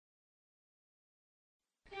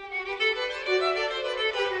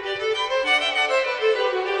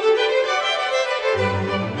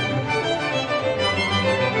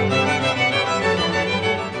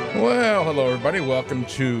everybody. Welcome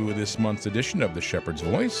to this month's edition of the Shepherd's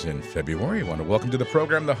Voice in February. I want to welcome to the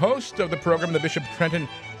program the host of the program, the Bishop of Trenton,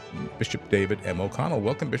 Bishop David M. O'Connell.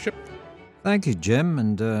 Welcome, Bishop. Thank you, Jim,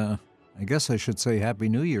 and I guess I should say Happy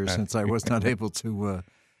New Year since I was not able to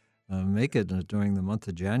make it during the month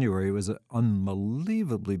of January. It was an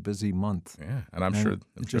unbelievably busy month. Yeah, and I'm sure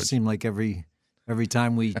it just seemed like every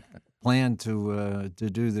time we planned to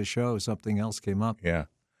do the show, something else came up. Yeah.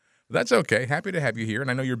 That's okay. Happy to have you here, and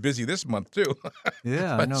I know you're busy this month, too.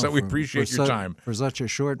 Yeah, I know. So we appreciate your time. For such a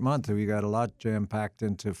short month, we got a lot jam-packed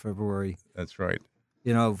into February. That's right.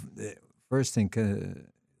 You know, first thing I'd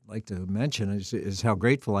like to mention is how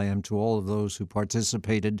grateful I am to all of those who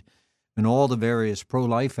participated in all the various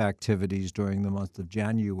pro-life activities during the month of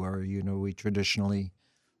January. You know, we traditionally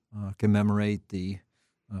commemorate the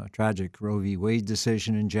tragic Roe v. Wade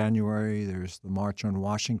decision in January. There's the March on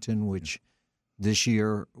Washington, which this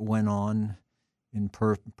year went on in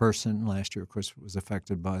person. Last year, of course, was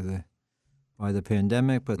affected by the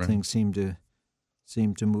pandemic, but things seem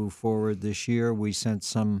to move forward this year. We sent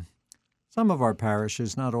some of our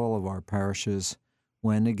parishes, not all of our parishes,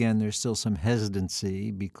 when again there's still some hesitancy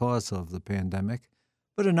because of the pandemic,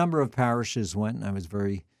 but a number of parishes went, and I was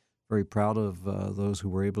very, very proud of those who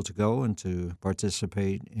were able to go and to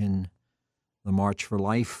participate in the March for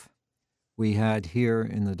Life. We had here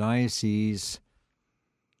in the diocese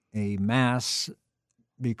a mass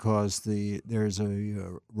because there's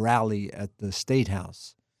a rally at the State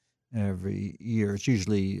House every year. It's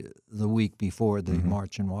usually the week before the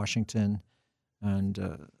March in Washington,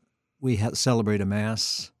 and we celebrate a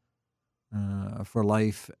mass for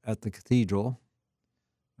life at the cathedral.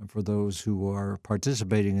 And for those who are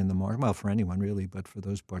participating in the march, well, for anyone really, but for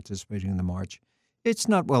those participating in the march, it's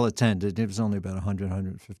not well attended. It was only about 100,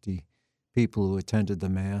 150 people who attended the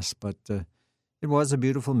mass, but it was a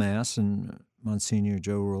beautiful mass, and Monsignor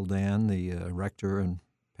Joe Roldan, the rector and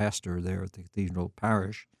pastor there at the Cathedral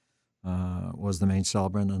Parish, was the main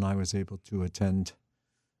celebrant, and I was able to attend.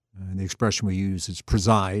 The expression we use is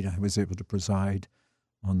preside. I was able to preside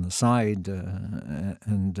on the side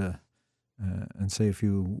and say a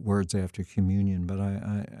few words after communion. But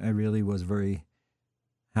I really was very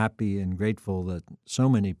happy and grateful that so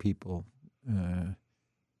many people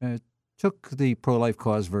took the pro-life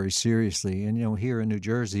cause very seriously. And, you know, here in New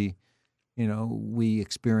Jersey, you know, we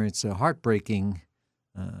experienced a heartbreaking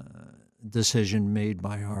decision made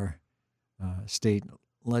by our state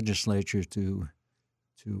legislature to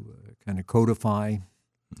kind of codify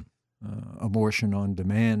abortion on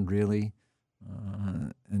demand, really.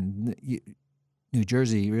 And New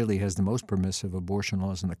Jersey really has the most permissive abortion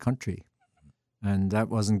laws in the country. And that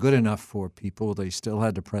wasn't good enough for people. They still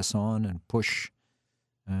had to press on and push.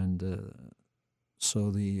 And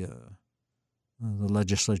so the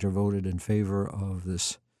legislature voted in favor of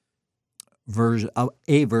this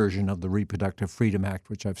a version of the Reproductive Freedom Act,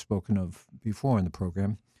 which I've spoken of before in the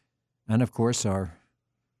program. And, of course, our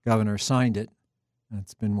governor signed it.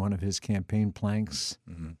 That's been one of his campaign planks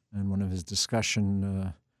and one of his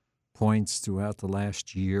discussion points throughout the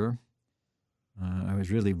last year. I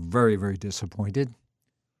was really very, very disappointed,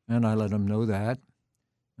 and I let him know that.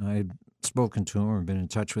 I had spoken to him or been in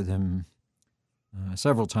touch with him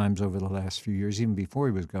several times over the last few years, even before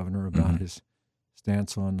he was governor, about his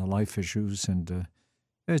stance on the life issues, and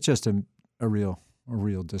it's just a real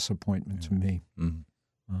disappointment to me.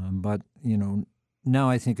 But, you know, now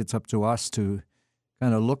I think it's up to us to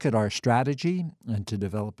kind of look at our strategy and to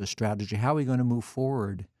develop a strategy. How are we going to move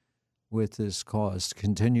forward with this cause? To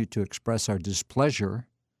continue to express our displeasure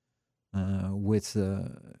with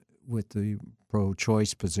the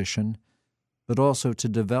pro-choice position, but also to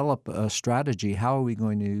develop a strategy. How are we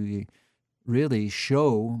going to really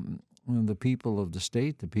show the people of the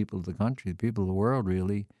state, the people of the country, the people of the world,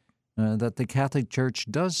 really, that the Catholic Church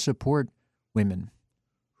does support women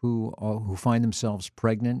who find themselves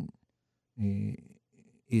pregnant,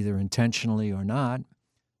 either intentionally or not,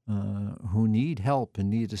 who need help and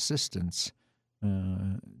need assistance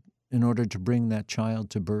in order to bring that child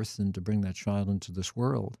to birth and to bring that child into this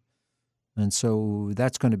world. And so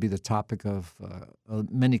that's going to be the topic of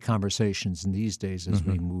many conversations in these days as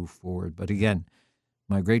we move forward. But again,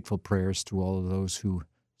 my grateful prayers to all of those who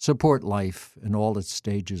support life in all its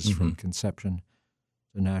stages from conception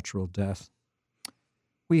to natural death.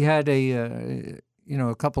 We had a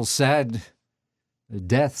couple sad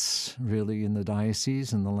deaths, really, in the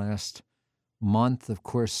diocese in the last month. Of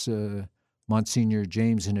course, Monsignor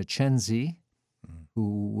James Innocenzi,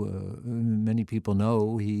 who many people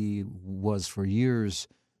know, he was for years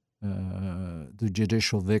the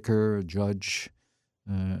judicial vicar, judge,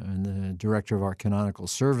 and the director of our canonical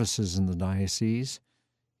services in the diocese.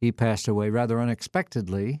 he passed away rather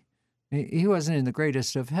unexpectedly. He wasn't in the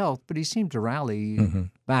greatest of health, but he seemed to rally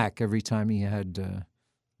back every time he had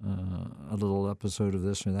a little episode of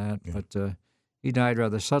this or that. Yeah. But he died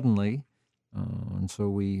rather suddenly, and so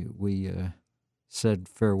we said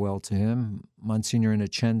farewell to him. Monsignor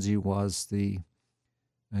Innocenzi was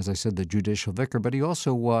as I said, the judicial vicar, but he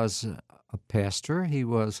also was a pastor. He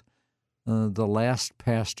was the last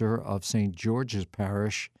pastor of St. George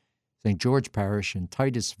Parish in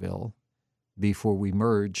Titusville, before we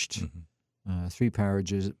merged 3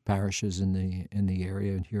 parishes in the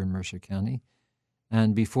area here in Mercer County.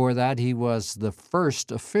 And before that, he was the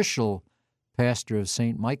first official pastor of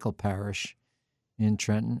St. Michael Parish in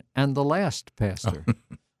Trenton, and the last pastor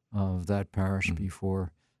of that parish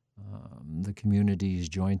before the communities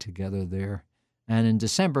joined together there. And in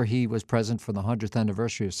December, he was present for the 100th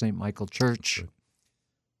anniversary of St. Michael Church.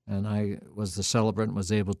 And I was the celebrant,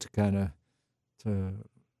 was able to to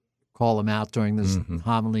call him out during this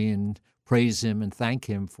homily and praise him and thank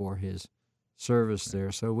him for his service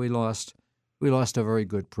there. So we lost a very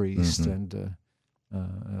good priest and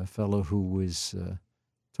a fellow who was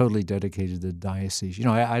totally dedicated to the diocese. You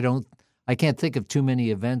know, I can't think of too many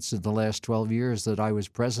events in the last 12 years that I was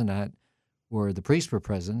present at, where the priests were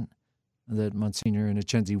present, that Monsignor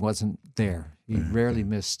Innocenzi wasn't there. He rarely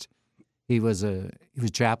missed. He was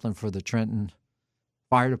chaplain for the Trenton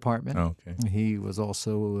Fire Department. Oh, okay. He was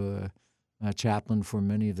also a chaplain for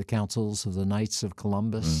many of the councils of the Knights of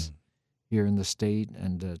Columbus here in the state,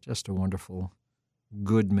 and just a wonderful,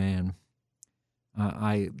 good man.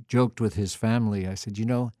 I joked with his family. I said,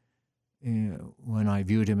 when I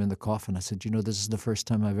viewed him in the coffin, I said, this is the first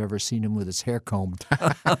time I've ever seen him with his hair combed.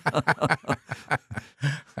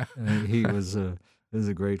 He was a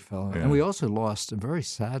great fellow. Yeah. And we also lost, very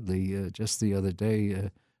sadly, just the other day,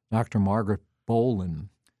 Dr. Margaret Bolin.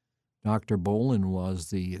 Dr. Bolin was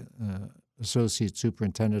the Associate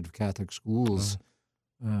Superintendent of Catholic Schools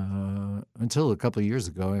until a couple of years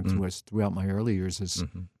ago, and was throughout my early years as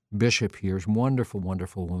bishop here. She's a wonderful,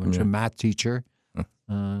 wonderful woman. She's a math teacher.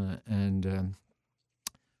 And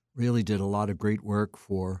really did a lot of great work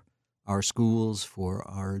for our schools, for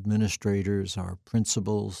our administrators, our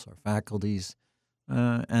principals, our faculties,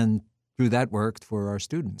 and through that work for our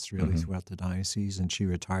students, really, throughout the diocese. And she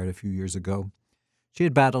retired a few years ago. She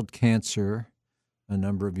had battled cancer a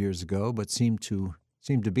number of years ago, but seemed to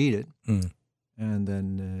beat it. And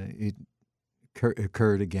then it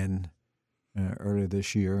occurred again earlier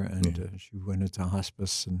this year, and she went into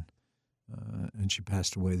hospice, and she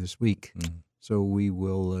passed away this week. So we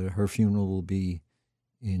will. Her funeral will be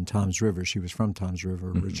in Toms River. She was from Toms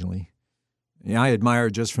River originally. Yeah, I admire her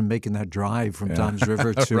just from making that drive from Toms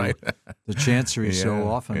River to the Chancery so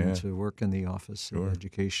often to work in the Office of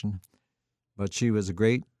Education. But she was a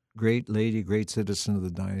great, great lady, great citizen of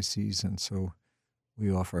the diocese, and so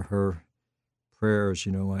we offer her prayers.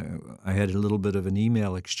 I had a little bit of an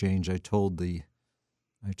email exchange. I told the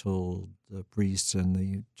priests and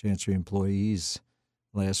the Chancery employees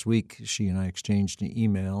last week. She and I exchanged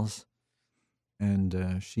emails,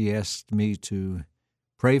 and she asked me to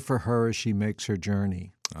pray for her as she makes her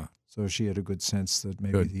journey. So she had a good sense that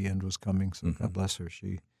maybe the end was coming. So God bless her.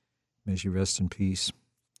 May she rest in peace.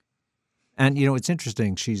 And it's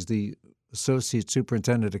interesting. She's the Associate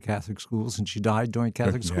Superintendent of Catholic Schools, and she died during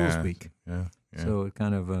Catholic Schools Week. Yeah. So it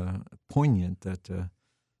kind of poignant that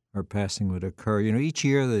her passing would occur. Each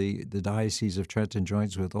year the Diocese of Trenton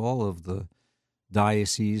joins with all of the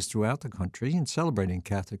dioceses throughout the country in celebrating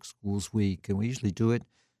Catholic Schools Week, and we usually do it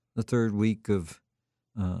the third week of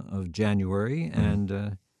January.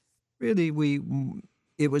 And really,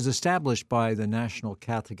 it was established by the National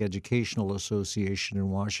Catholic Educational Association in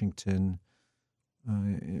Washington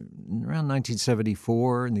around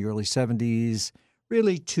 1974, in the early 70s,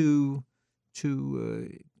 really to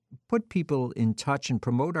put people in touch and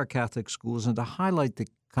promote our Catholic schools and to highlight the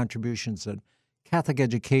contributions that Catholic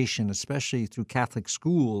education, especially through Catholic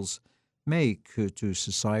schools, make to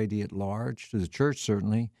society at large, to the church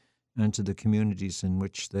certainly, and to the communities in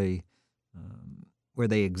which where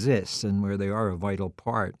they exist and where they are a vital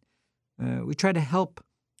part. We try to help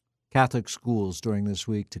Catholic schools during this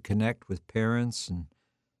week to connect with parents and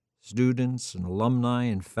students and alumni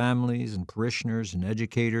and families and parishioners and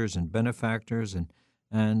educators and benefactors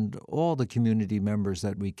and all the community members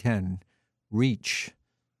that we can reach,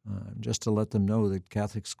 just to let them know that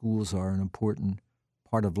Catholic schools are an important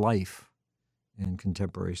part of life in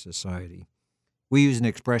contemporary society. We use an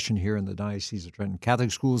expression here in the Diocese of Trenton: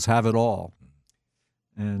 Catholic schools have it all.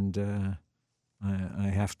 And I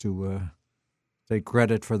have to take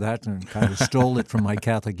credit for that, and kind of stole it from my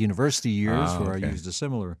Catholic university years, where I used a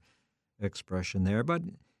similar expression there. But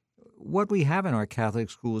what we have in our Catholic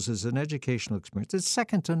schools is an educational experience. It's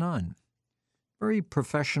second to none. Very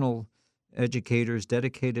professional educators,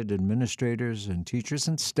 dedicated administrators and teachers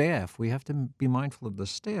and staff. We have to be mindful of the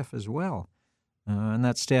staff as well. And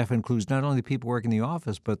that staff includes not only the people working in the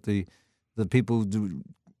office, but the people who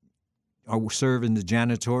serve in the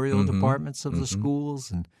janitorial departments of the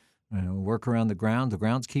schools and work around the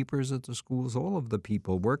groundskeepers at the schools. All of the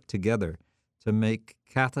people work together to make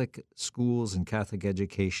Catholic schools and Catholic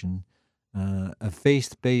education a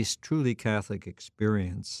faith-based, truly Catholic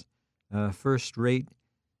experience. First-rate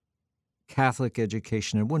Catholic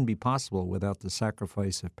education. It wouldn't be possible without the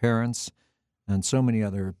sacrifice of parents and so many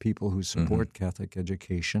other people who support Catholic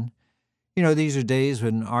education. These are days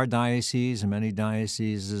when our diocese and many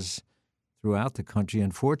dioceses throughout the country,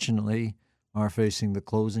 unfortunately, are facing the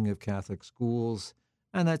closing of Catholic schools,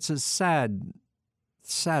 and that's a sad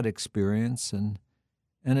experience, and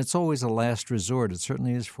it's always a last resort. It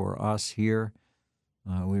certainly is for us here.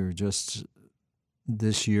 We were just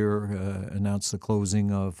this year announced the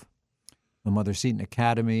closing of the Mother Seton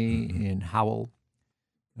Academy in Howell.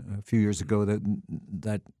 A few years ago,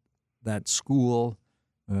 that school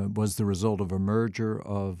was the result of a merger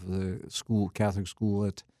of the Catholic school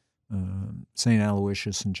at St.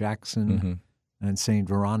 Aloysius in Jackson and St.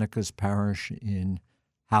 Veronica's Parish in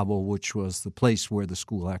Howell, which was the place where the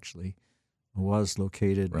school actually was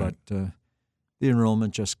located. Right. But the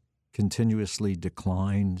enrollment just continuously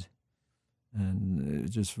declined, and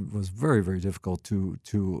it just was very, very difficult to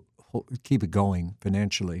keep it going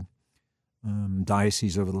financially.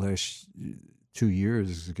 Diocese over the last 2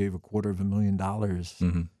 years gave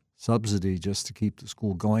 $250,000 subsidy just to keep the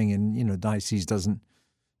school going, and diocese doesn't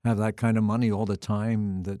have that kind of money all the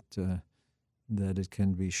time that it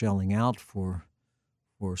can be shelling out for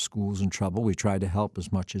schools in trouble. We try to help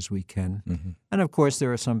as much as we can, and of course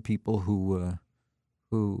there are some people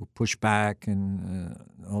who push back, and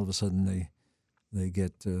all of a sudden they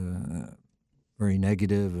get very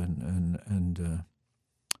negative and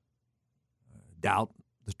doubt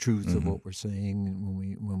the truth of what we're saying.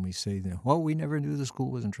 And when we say that, we never knew the school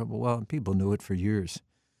was in trouble. Well, people knew it for years.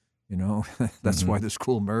 That's why the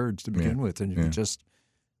school merged to begin with, and we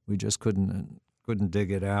just couldn't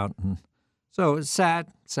dig it out, and so it's sad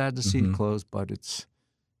to see it close. But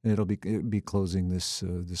it'll be closing this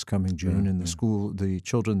coming June, and the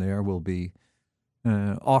children there will be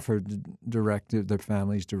offered their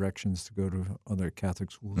families directions to go to other Catholic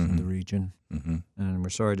schools in the region, and we're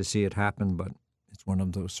sorry to see it happen, but it's one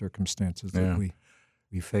of those circumstances that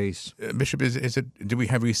we face. Bishop,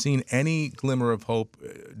 have we seen any glimmer of hope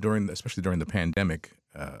especially during the pandemic,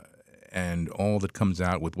 and all that comes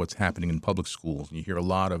out with what's happening in public schools? And you hear a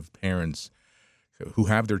lot of parents who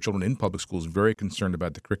have their children in public schools very concerned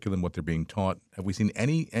about the curriculum, what they're being taught. Have we seen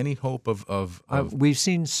any hope of we've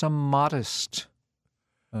seen some modest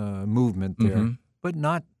movement there, but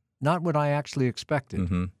not what I actually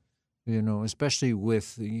expected. Especially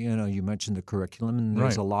with you mentioned the curriculum, and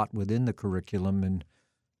there's a lot within the curriculum in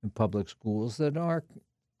public schools that are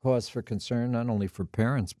cause for concern, not only for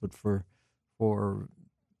parents but for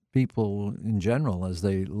people in general as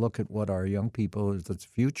they look at what our young people, the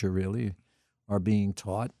future really, are being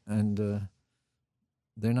taught, and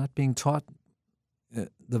they're not being taught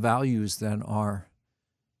the values that are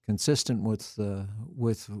consistent with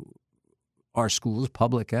our schools,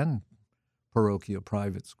 public and parochial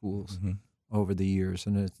private schools, over the years.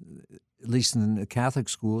 And at least in the Catholic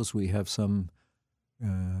schools, we have some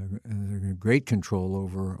great control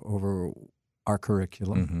over our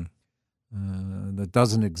curriculum that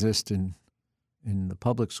doesn't exist in the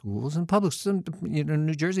public schools. And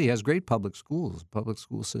New Jersey has great public schools. Public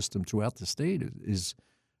school system throughout the state is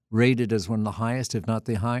rated as one of the highest, if not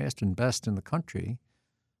the highest and best in the country.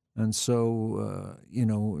 And so,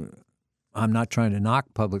 I'm not trying to knock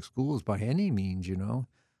public schools by any means,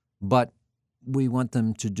 but we want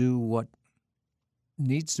them to do what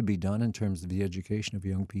needs to be done in terms of the education of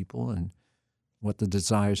young people and what the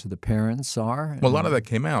desires of the parents are. Well, a lot of that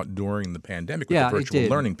came out during the pandemic with the virtual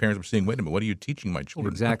learning. Parents were saying, wait a minute, what are you teaching my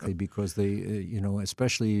children? Exactly, because they,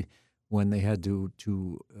 especially when they had to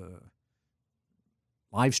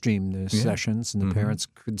live stream the sessions, and the parents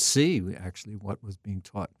could see actually what was being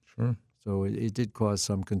taught. Sure. So it did cause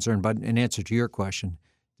some concern. But in answer to your question,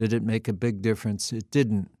 did it make a big difference? It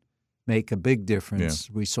didn't make a big difference.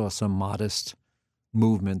 Yeah. We saw some modest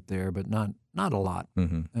movement there, but not a lot.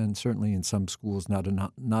 And certainly in some schools, not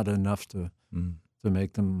enough to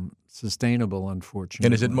make them sustainable, unfortunately.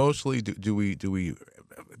 And is it mostly, do we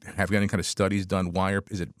have any kind of studies done?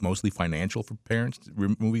 Is it mostly financial for parents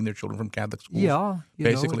removing their children from Catholic schools? Yeah.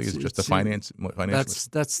 Basically, it's just the financial.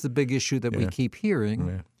 That's the big issue that we keep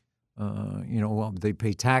hearing. Well, they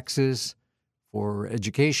pay taxes for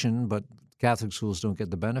education, but Catholic schools don't get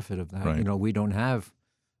the benefit of that. Right. We don't have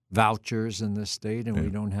vouchers in this state, and Yeah. we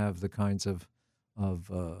don't have the kinds of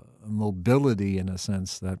mobility, in a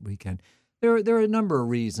sense, that we can. There are a number of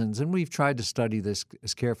reasons, and we've tried to study this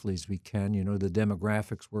as carefully as we can. The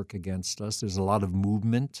demographics work against us. There's a lot of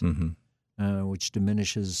movement, which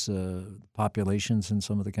diminishes populations in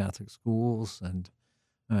some of the Catholic schools, and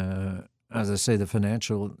as I say, the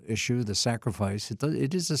financial issue, the sacrifice.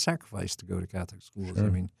 It is a sacrifice to go to Catholic schools. Sure. I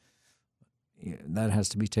mean, that has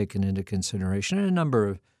to be taken into consideration, and a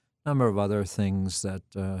number of other things that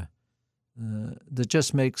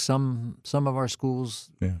just make some of our schools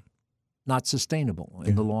not sustainable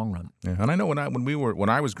in the long run. Yeah, and I know when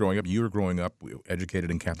I was growing up, you were growing up, we were educated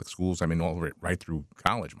in Catholic schools. I mean, all right through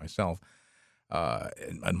college myself.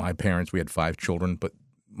 And my parents, we had 5 children, but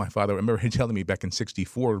my father, I remember him telling me back in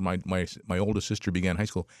 '64, my oldest sister began high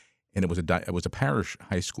school, and it was a parish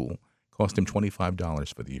high school. Cost him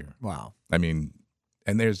 $25 for the year. Wow. I mean,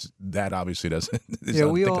 and there's that obviously doesn't. Yeah,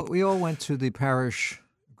 we all went to the parish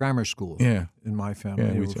grammar school. Yeah. In my family,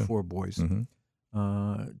 Yeah, there we were too. 4 boys. Mm-hmm.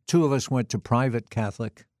 2 of us went to private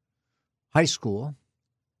Catholic high school,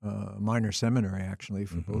 minor seminary actually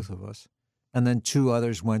for both of us, and then 2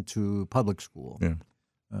 others went to public school. Yeah.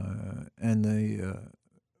 And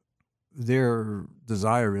their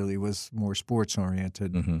desire really was more sports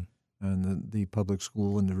oriented, and the public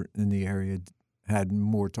school in the area had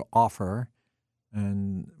more to offer,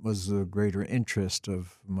 and was a greater interest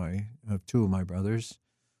of 2 of my brothers.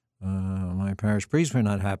 My parish priests were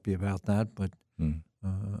not happy about that, but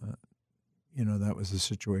that was the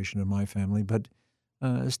situation of my family. But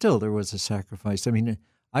still, there was a sacrifice. I mean,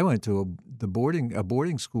 I went to a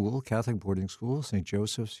boarding school, Catholic boarding school, St.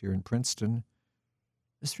 Joseph's here in Princeton.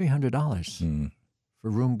 It's $300 for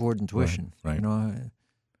room, board, and tuition. Right.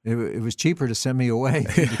 It was cheaper to send me away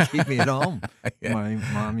than to keep me at home. Yeah. My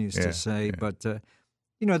mom used to say. But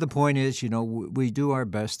the point is, we do our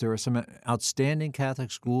best. There are some outstanding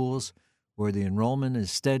Catholic schools where the enrollment is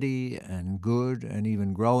steady and good and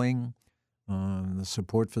even growing. The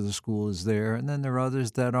support for the school is there, and then there are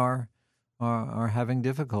others that are having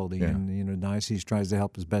difficulty, and diocese tries to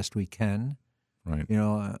help as best we can. Right.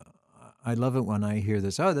 I love it when I hear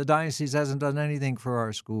this. Oh, the diocese hasn't done anything for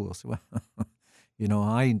our schools. Well,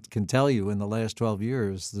 I can tell you in the last 12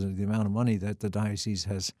 years the amount of money that the diocese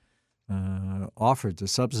has offered to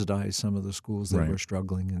subsidize some of the schools that were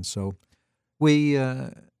struggling, and so we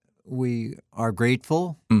are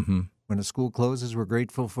grateful. When a school closes, we're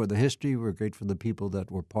grateful for the history. We're grateful for the people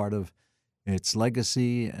that were part of its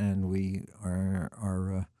legacy, and we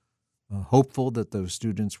are hopeful that those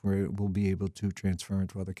students will be able to transfer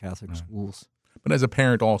into other Catholic schools. But as a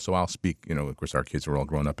parent also, I'll speak, of course, our kids are all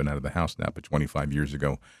grown up and out of the house now, but 25 years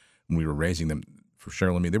ago when we were raising them, for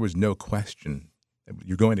Cheryl and me, there was no question that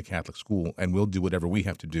you're going to Catholic school, and we'll do whatever we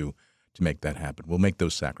have to do to make that happen. We'll make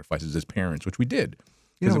those sacrifices as parents, which we did.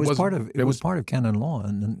 It was part of canon law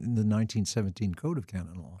in the 1917 Code of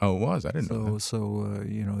Canon Law. Oh, it was? I didn't know that. So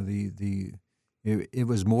it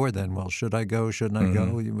was more than, well, should I go, shouldn't I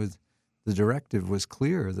go? The directive was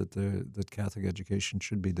clear that Catholic education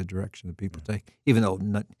should be the direction that people take, even though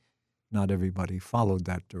not everybody followed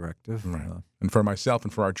that directive. Right. And for myself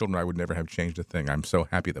and for our children, I would never have changed a thing. I'm so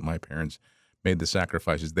happy that my parents made the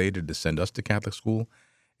sacrifices they did to send us to Catholic school.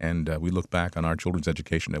 And we look back on our children's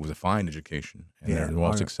education. It was a fine education, and they're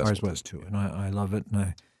all successful. Ours was too, and I love it.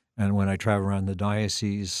 And when I travel around the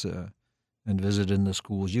diocese and visit in the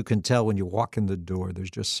schools, you can tell when you walk in the door, there's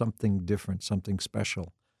just something different, something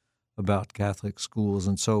special about Catholic schools.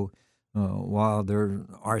 And so while there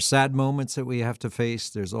are sad moments that we have to face,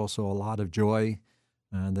 there's also a lot of joy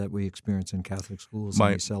that we experience in Catholic schools,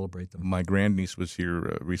 and we celebrate them. My grandniece was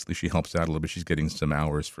here recently. She helps out a little bit. She's getting some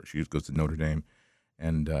hours. She goes to Notre Dame.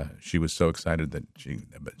 And she was so excited that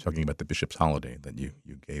talking about the bishop's holiday that you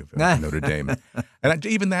gave Notre Dame, and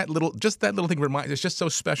even that little thing it's just so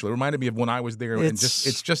special. It reminded me of when I was there, and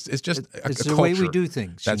it's just a the way we do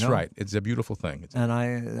things. That's right. It's a beautiful thing. And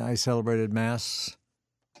I celebrated Mass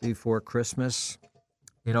before Christmas.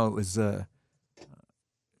 It was the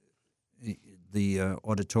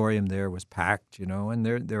auditorium there was packed. And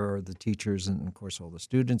there are the teachers and of course all the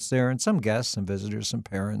students there, and some guests and visitors, some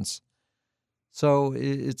parents. So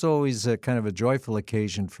it's always a kind of a joyful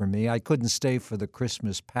occasion for me. I couldn't stay for the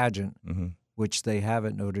Christmas pageant, which they have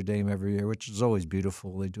at Notre Dame every year, which is always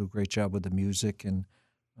beautiful. They do a great job with the music and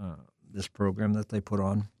this program that they put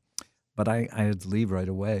on. But I had to leave right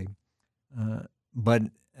away. But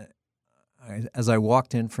as I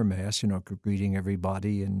walked in for Mass, greeting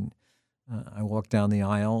everybody, and I walked down the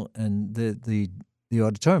aisle, and the the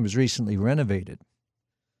auditorium was recently renovated.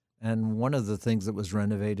 And one of the things that was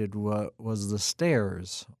renovated was the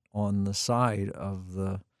stairs on the side of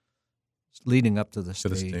the leading up to the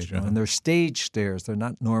stage. And they're stage stairs. They're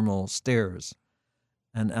not normal stairs.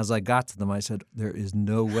 And as I got to them, I said, there is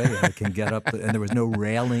no way I can get up. And there was no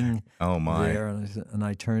railing there. And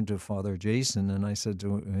I turned to Father Jason, and I said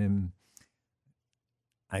to him,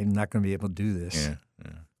 I'm not going to be able to do this.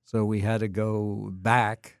 Yeah. So we had to go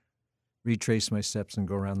back, retrace my steps, and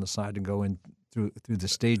go around the side and go in through the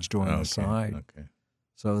stage door on the side. Okay.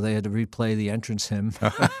 So they had to replay the entrance hymn.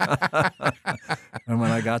 And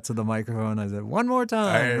when I got to the microphone, I said, one more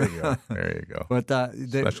time. There you go. But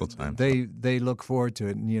special time. They look forward to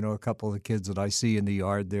it. And, a couple of the kids that I see in the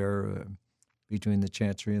yard there between the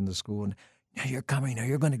chancery and the school, and now you're coming. Now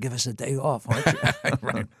you're going to give us a day off, aren't you?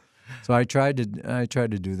 Right. So I tried to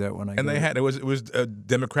do that when I. And it was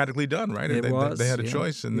democratically done, right? It was. They had a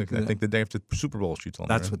choice, and I think the day after the Super Bowl, she told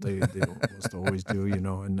me. That's what they almost always do,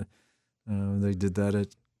 and they did that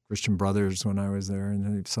at Christian Brothers when I was there,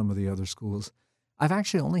 and some of the other schools. I've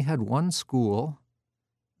actually only had one school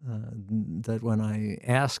that when I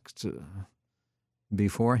asked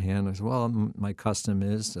beforehand, I said, "Well, my custom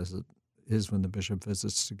is, as it is when the bishop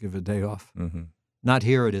visits, to give a day off." Mm-hmm. Not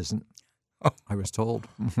here, it isn't. Oh. I was told.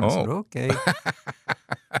 I said, okay.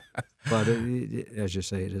 But as you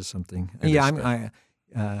say, it is something.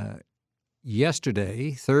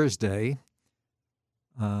 Yesterday, Thursday,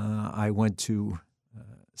 I went to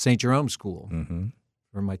St. Jerome School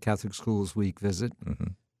for my Catholic Schools Week visit.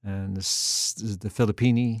 Mm-hmm. And the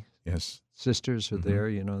Filippini sisters are there,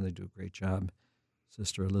 and they do a great job.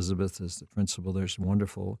 Sister Elizabeth is the principal there. She's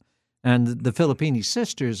wonderful. And the Filippini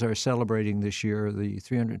sisters are celebrating this year the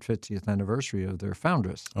 350th anniversary of their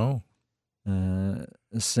foundress. Oh.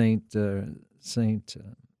 Saint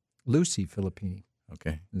Lucy Filippini.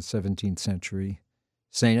 Okay. In the 17th century.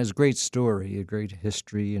 Saint has a great story, a great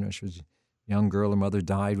history. She was a young girl. Her mother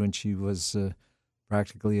died when she was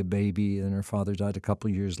practically a baby, and her father died a couple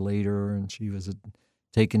of years later, and she was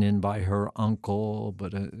taken in by her uncle,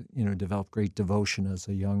 but, developed great devotion as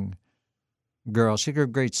a young girl. She got a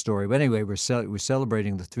great story. But anyway, we're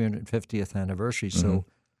celebrating the 350th anniversary. So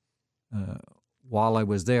while I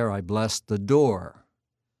was there, I blessed the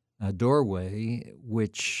doorway,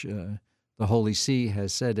 which the Holy See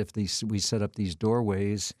has said if we set up these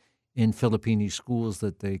doorways in Filippini schools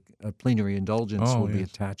that a plenary indulgence will be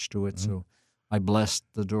attached to it. Mm-hmm. So I blessed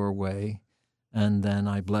the doorway, and then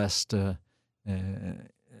I blessed a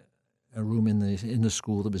room in the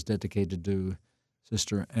school that was dedicated to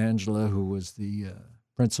Sister Angela, who was the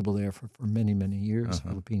principal there for many, many years,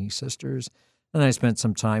 Filippini sisters. And I spent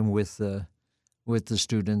some time with the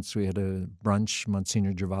students. We had a brunch.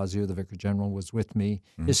 Monsignor Gervasio, the Vicar General, was with me.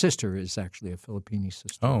 Mm-hmm. His sister is actually a Filippini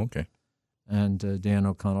sister. Oh, okay. And Dan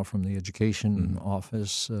O'Connell from the Education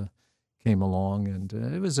Office came along, and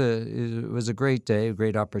it was a great day, a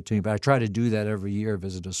great opportunity. But I try to do that every year,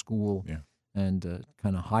 visit a school and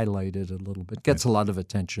kind of highlight it a little bit. Gets a lot of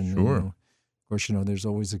attention. Sure. Of course, there's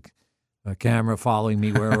always a camera following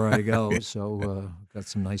me wherever I go, so got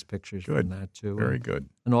some nice pictures from that, too. Very good.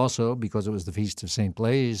 And also, because it was the Feast of St.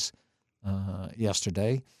 Blaise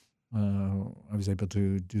yesterday, I was able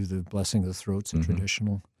to do the Blessing of the Throats, a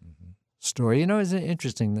traditional story. It's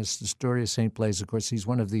interesting, the story of St. Blaise. Of course, he's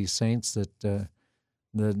one of these saints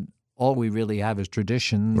that all we really have is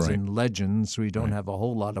traditions and legends. We don't have a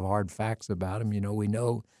whole lot of hard facts about him. We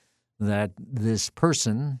know that this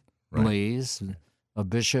person, Blaise, a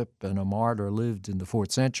bishop and a martyr, lived in the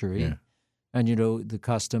 4th century. Yeah. And, the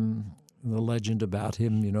custom, the legend about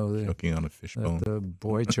him, choking on a fishbone. The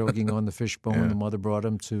boy choking on the fishbone. The mother brought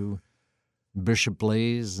him to Bishop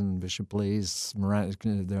Blaise, and Bishop Blaise, a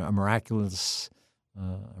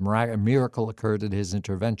miracle occurred at his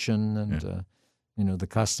intervention, and the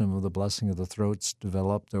custom of the blessing of the throats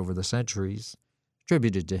developed over the centuries,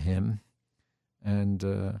 attributed to him. And,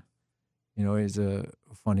 it's a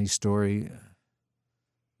funny story.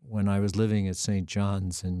 When I was living at St.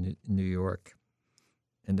 John's in New York,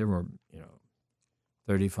 and there were,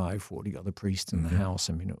 35, 40 other priests in the house.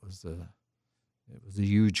 I mean, it was a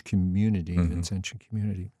huge community, Vincentian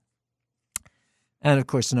community. And, of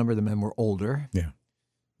course, a number of the men were older. Yeah.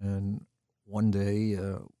 And one day,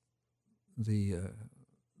 the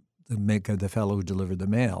fellow who delivered the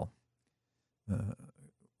mail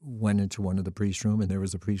went into one of the priest's room, and there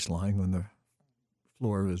was a priest lying on the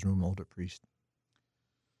floor of his room, older priest.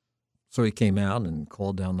 So he came out and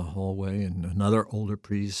called down the hallway, and another older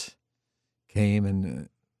priest came, and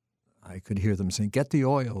I could hear them saying, get the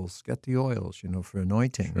oils, for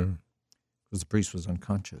anointing. Sure. Because the priest was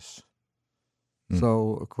unconscious.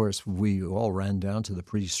 So, of course, we all ran down to the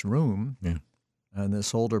priest's room, Yeah. and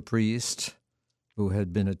this older priest, who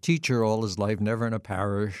had been a teacher all his life, never in a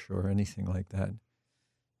parish or anything like that,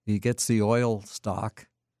 he gets the oil stock,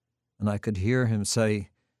 and I could hear him say,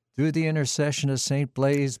 "Through the intercession of St.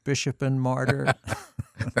 Blaise, Bishop and Martyr."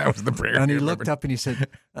 That was the prayer. And he you looked remember? up and he said,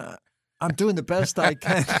 "I'm doing the best I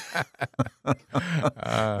can."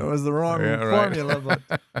 It was the wrong yeah, right. formula,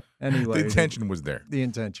 but anyway. The intention was there. The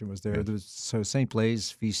intention was there. Yeah. So St.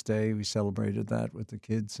 Blaise feast day, we celebrated that with the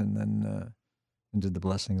kids, and then and did the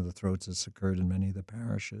blessing of the throats that's occurred in many of the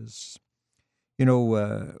parishes. You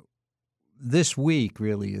know, this week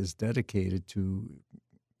really is dedicated to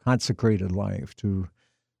consecrated life, to,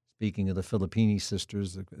 speaking of the Filippini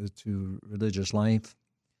sisters, to religious life.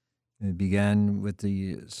 It began with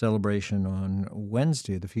the celebration on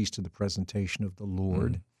Wednesday, the Feast of the Presentation of the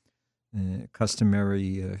Lord,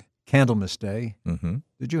 customary Candlemas Day. Mm-hmm.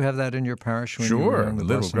 Did you have that in your parish? When you were Sure. young, the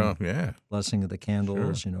Little blessing, girl. Yeah. blessing of the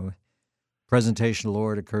candles, Presentation of the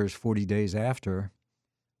Lord occurs 40 days after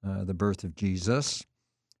the birth of Jesus,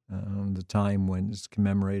 the time when it's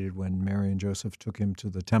commemorated when Mary and Joseph took him to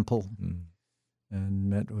the temple and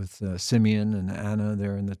met with Simeon and Anna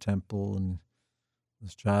there in the temple, and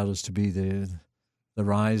this child is to be the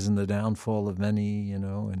rise and the downfall of many, and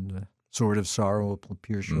the sword of sorrow will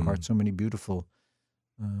pierce your heart. So many beautiful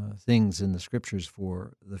things in the scriptures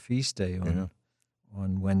for the feast day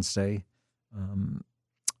on Wednesday.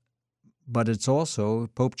 But it's also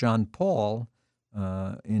Pope John Paul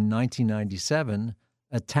in 1997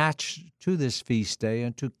 attached to this feast day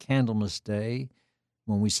and to Candlemas Day,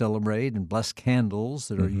 when we celebrate and bless candles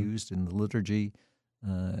that are used in the liturgy,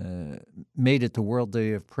 made it the World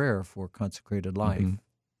Day of Prayer for Consecrated Life.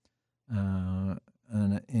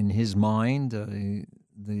 And in his mind,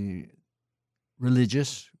 the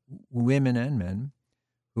religious women and men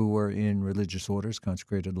who were in religious orders,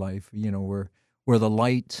 consecrated life, were the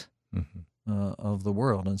light of the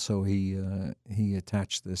world. And so he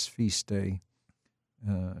attached this feast day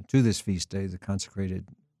to this feast day, the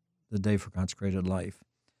day for consecrated life.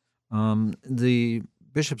 The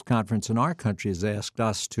Bishops' Conference in our country has asked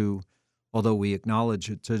us to, although we acknowledge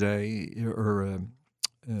it today, or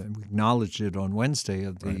we acknowledged it on Wednesday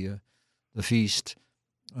of the feast,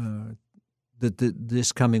 that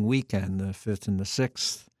this coming weekend, the 5th and the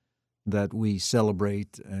 6th, that we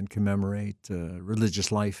celebrate and commemorate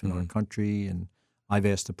religious life in our country. And I've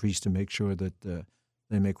asked the priests to make sure that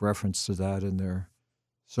they make reference to that in their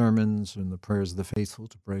sermons and the prayers of the faithful,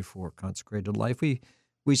 to pray for consecrated life. We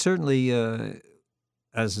certainly,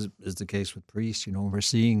 as is the case with priests, we're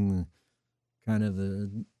seeing kind of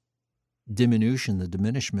the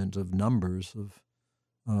diminishment of numbers of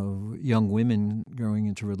young women going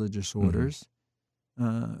into religious orders,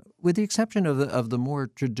 with the exception of the more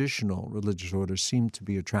traditional religious orders, seem to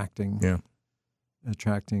be attracting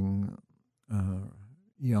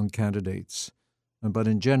young candidates. But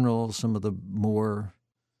in general, some of the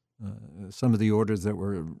orders that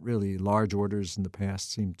were really large orders in the past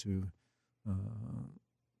seem to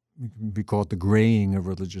be called the graying of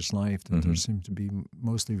religious life, that there seem to be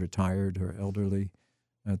mostly retired or elderly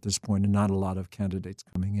at this point, and not a lot of candidates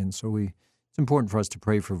coming in. So it's important for us to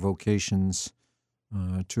pray for vocations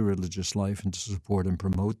to religious life and to support and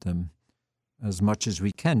promote them as much as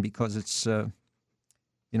we can, because it's,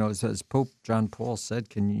 as Pope John Paul said,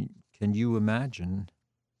 can you imagine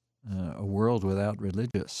a world without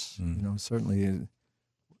religious? Certainly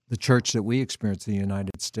the church that we experience in the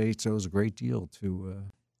United States owes a great deal to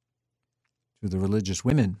the religious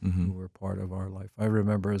women who were part of our life. I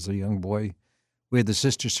remember as a young boy, we had the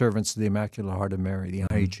Sister Servants of the Immaculate Heart of Mary, the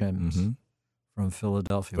IHMs, from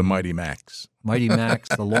Philadelphia. The Mighty Macs. Mighty Macs,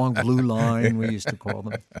 the long blue line, we used to call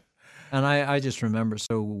them. And I just remember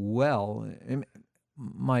so well,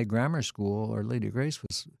 my grammar school, Our Lady of Grace,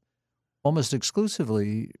 was almost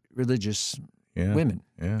exclusively religious women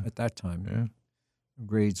at that time. Yeah.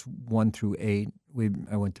 Grades 1 through 8.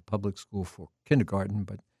 I went to public school for kindergarten,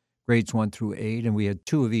 but grades 1 through 8, and we had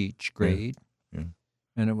 2 of each grade. Yeah.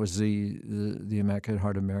 And it was the Immaculate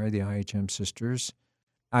Heart of Mary, the IHM sisters.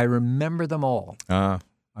 I remember them all. I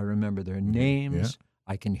remember their names.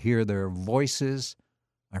 I can hear their voices.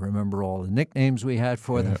 I remember all the nicknames we had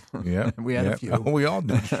for them. Yeah. We had a few. Oh, we all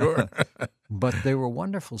did, sure. But they were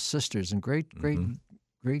wonderful sisters and great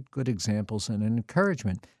good examples and an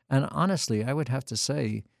encouragement. And honestly, I would have to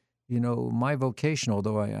say, my vocation,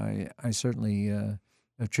 although I certainly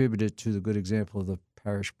attribute it to the good example of the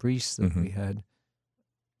parish priests that we had,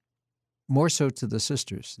 more so to the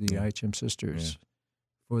sisters, the IHM sisters,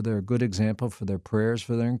 for their good example, for their prayers,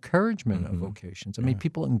 for their encouragement of vocations. I mean,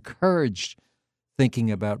 people encouraged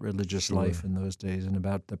thinking about religious Sure. life in those days and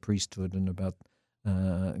about the priesthood and about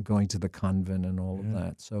going to the convent and all of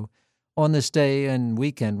that. So on this day and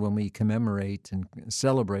weekend when we commemorate and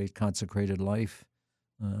celebrate consecrated life,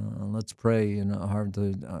 let's pray.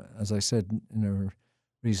 As I said in a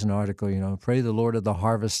recent article, pray the Lord of the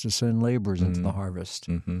harvest to send laborers into the harvest.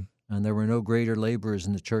 Mm-hmm. And there were no greater laborers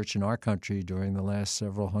in the church in our country during the last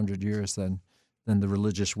several hundred years than the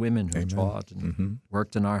religious women who Amen. taught and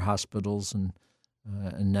worked in our hospitals and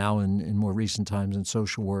now in more recent times in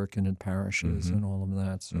social work and in parishes and all of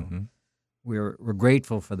that. So we're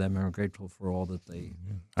grateful for them, and we're grateful for all that they.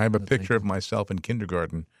 I have a picture of myself in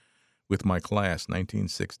kindergarten with my class,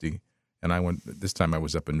 1960, and I went. This time I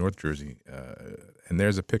was up in North Jersey, and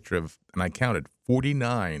there's a picture of, and I counted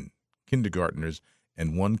 49 kindergartners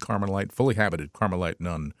and one Carmelite, fully habited Carmelite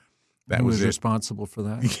nun. Who was responsible for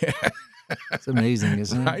that? Yeah. It's amazing,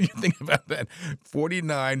 isn't it? How you think about that?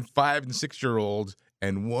 49 5- and 6-year-olds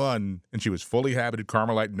and one, and she was fully habited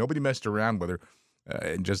Carmelite. Nobody messed around with her.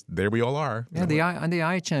 And just there we all are. Yeah, the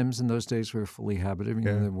IHMs in those days were fully habited.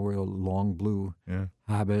 They wore a long blue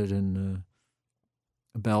habit and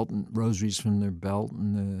a belt and rosaries from their belt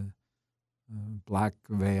and a black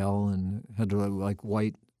veil and had like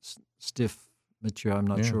white stiff material. I'm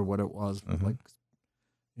not sure what it was, but like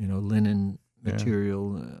linen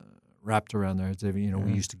material wrapped around their heads.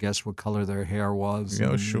 We used to guess what color their hair was.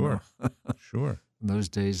 Yeah, sure. Sure. In those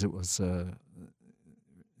days, it was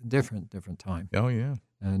different time. Oh yeah.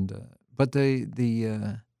 And but the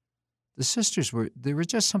sisters were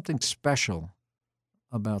just something special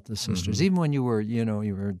about the sisters. Even when you were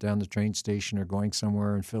down the train station or going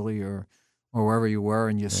somewhere in Philly or wherever you were,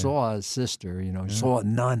 and you saw a sister, you saw a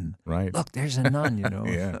nun. Right. Look, there's a nun.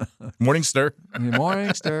 Yeah. Morning stir.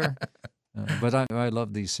 Morning stir. But I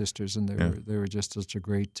love these sisters, and they were just such a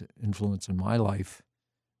great influence in my life,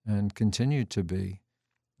 and continue to be.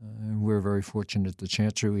 And we're very fortunate at the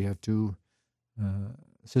Chancery. We have two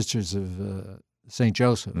sisters of St.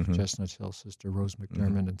 Joseph, Chestnut Hill, Sister Rose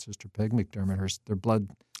McDermott and Sister Peg McDermott. They're blood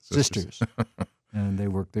sisters. And they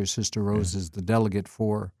work. Their Sister Rose is the delegate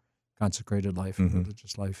for consecrated life and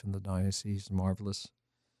religious life in the diocese. Marvelous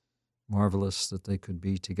that they could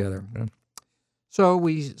be together. Yeah. So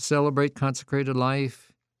we celebrate consecrated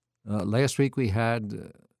life. Last week we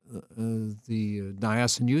had the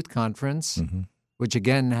Diocesan Youth Conference, which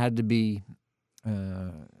again had to be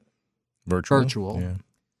virtual. Yeah.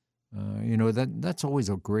 That's always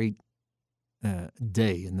a great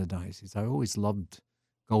day in the diocese. I always loved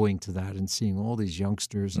going to that and seeing all these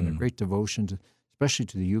youngsters and a great devotion especially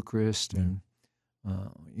to the Eucharist. And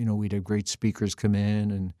we'd have great speakers come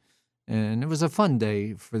in, and it was a fun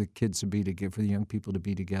day for the kids to be together, for the young people to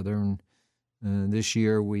be together. And this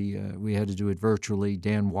year we had to do it virtually.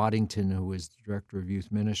 Dan Waddington, who is the director of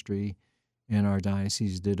youth ministry in our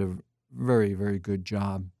diocese, did a very, very good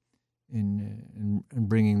job in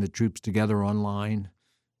bringing the troops together online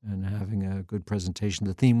and having a good presentation.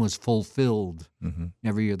 The theme was fulfilled.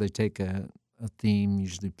 Every year they take a theme,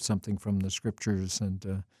 usually something from the scriptures, and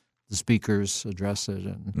the speakers address it.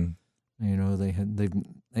 And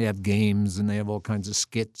they have games, and they have all kinds of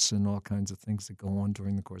skits and all kinds of things that go on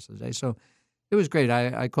during the course of the day. So it was great.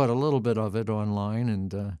 I caught a little bit of it online,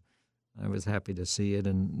 and I was happy to see it,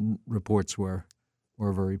 and reports were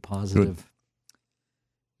very positive.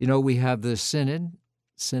 Good. We have the synod.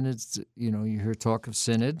 Synods, you hear talk of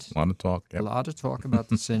synod. A lot of talk. Yep. A lot of talk about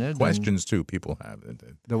the synod. Questions too. People have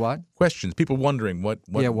the what? Questions. People wondering what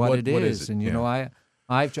it is. And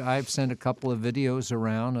I've sent a couple of videos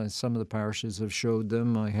around. Some of the parishes have showed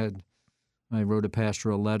them. I wrote a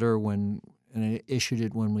pastoral letter and I issued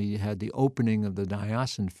it when we had the opening of the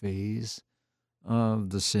diocesan phase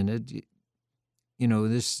of the synod.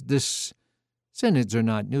 This synods are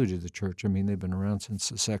not new to the church. I mean, they've been around since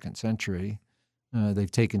the 2nd century.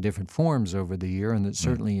 They've taken different forms over the year, and it's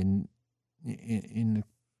certainly in the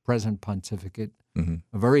present pontificate, a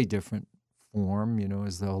very different form,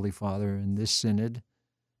 as the Holy Father in this synod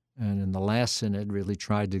and in the last synod really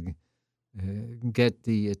tried to get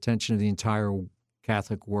the attention of the entire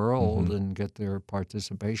Catholic world and get their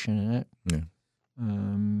participation in it. Yeah.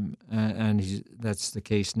 And that's the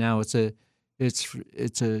case now. It's a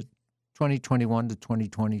 2021 to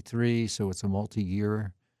 2023, so it's a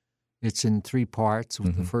multi-year. It's in 3 parts.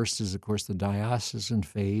 The first is, of course, the diocesan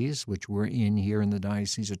phase, which we're in here in the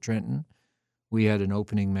Diocese of Trenton. We had an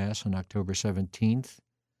opening Mass on October 17th.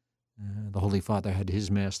 The Holy Father had his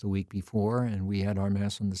Mass the week before, and we had our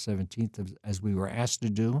Mass on the 17th, as we were asked to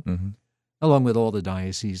do, along with all the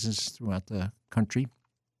dioceses throughout the country.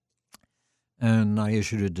 And I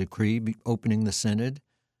issued a decree opening the synod,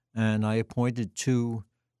 and I appointed 2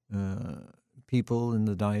 people in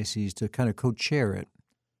the diocese to kind of co-chair it,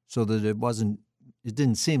 so that it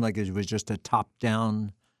didn't seem like it was just a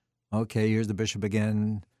top-down, okay, here's the bishop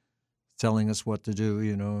again telling us what to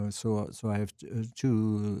do, So I have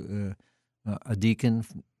two, a deacon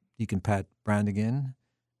Pat Brannigan,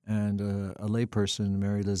 and a layperson,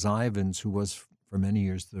 Mary Liz Ivins, who was for many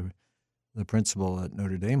years the principal at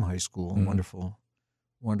Notre Dame High School, a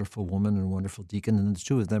wonderful woman and a wonderful deacon. And the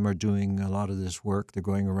two of them are doing a lot of this work. They're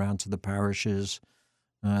going around to the parishes.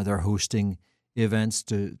 They're hosting events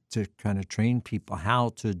to kind of train people how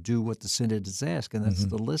to do what the Synod is asking, and that's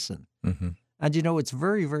to listen. And, it's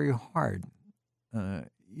very, very hard.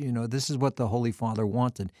 This is what the Holy Father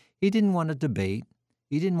wanted. He didn't want a debate.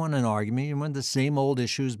 He didn't want an argument. He didn't want the same old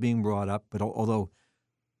issues being brought up. But although,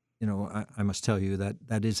 I must tell you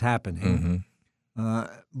that is happening.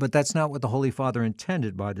 But that's not what the Holy Father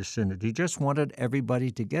intended by the Synod. He just wanted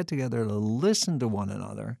everybody to get together to listen to one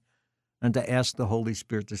another and to ask the Holy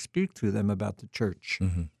Spirit to speak to them about the church.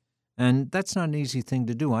 And that's not an easy thing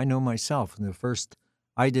to do. I know myself.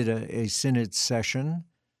 I did a Synod session,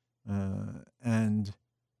 and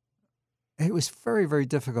it was very, very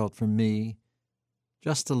difficult for me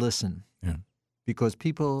just to listen, because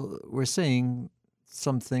people were saying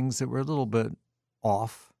some things that were a little bit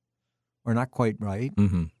off or not quite right.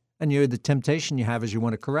 And the temptation you have is you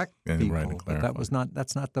want to correct people, but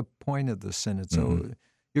that's not the point of the Synod. So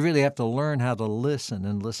you really have to learn how to listen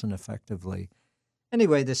and listen effectively.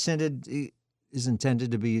 Anyway, the Synod is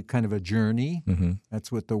intended to be kind of a journey.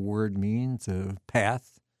 That's what the word means, a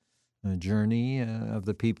path, a journey of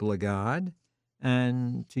the people of God.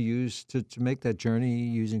 And to make that journey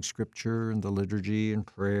using Scripture and the liturgy and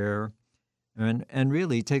prayer. And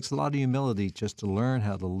really, it takes a lot of humility just to learn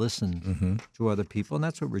how to listen to other people. And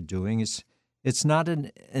that's what we're doing. It's not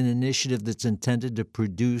an initiative that's intended to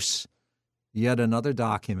produce yet another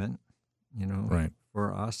document,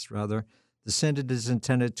 for us. Rather, the Synod is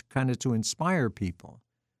intended to inspire people.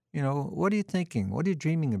 What are you thinking? What are you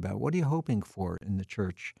dreaming about? What are you hoping for in the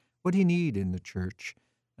church? What do you need in the church?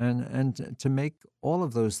 And to make all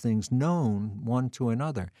of those things known one to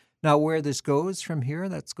another. Now, where this goes from here,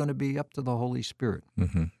 that's going to be up to the Holy Spirit.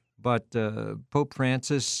 But Pope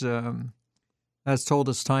Francis has told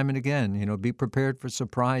us time and again, be prepared for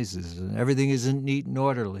surprises. And everything isn't neat and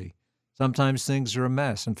orderly. Sometimes things are a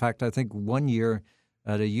mess. In fact, I think one year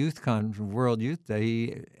at a World Youth Day,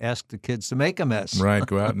 he asked the kids to make a mess. Right,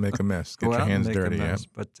 go out and make a mess. Get your hands dirty.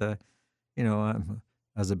 But,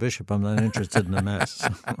 as a bishop, I'm not interested in a mess.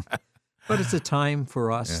 But it's a time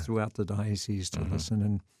for us throughout the diocese to listen.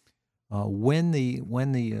 And when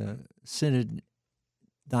the Synod,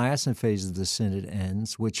 diocesan phase of the Synod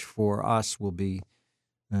ends, which for us will be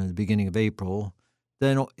the beginning of April,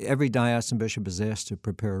 then every diocesan bishop is asked to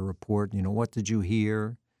prepare a report. What did you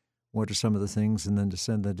hear? What are some of the things? And then to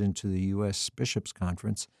send that into the U.S. Bishops'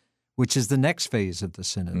 Conference, which is the next phase of the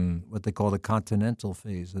Synod, what they call the continental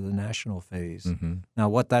phase or the national phase. Now,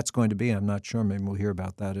 what that's going to be, I'm not sure. Maybe we'll hear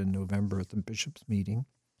about that in November at the bishops' meeting.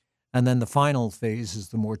 And then the final phase is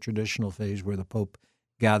the more traditional phase where the Pope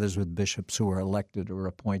gathers with bishops who are elected or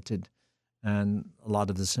appointed, and a lot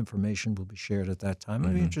of this information will be shared at that time.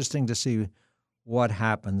 It'll be interesting to see what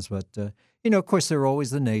happens. But, of course, there are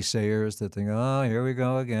always the naysayers that think, oh, here we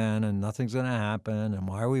go again, and nothing's going to happen, and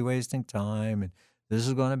why are we wasting time, and this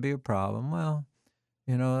is going to be a problem. Well,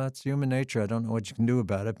 that's human nature. I don't know what you can do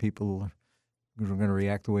about it. People are going to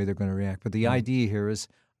react the way they're going to react. But the idea here is,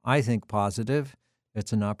 I think, positive.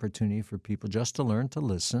 It's an opportunity for people just to learn to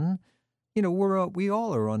listen. We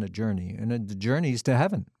all are on a journey, and the journey is to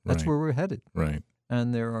heaven. That's where we're headed. Right.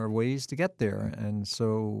 And there are ways to get there. And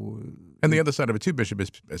so... And the other side of it, too, Bishop, is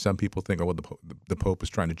some people think, the Pope is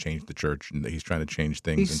trying to change the church, and he's trying to change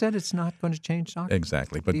things. He said it's not going to change doctrine.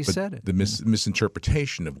 Exactly. But he said it. The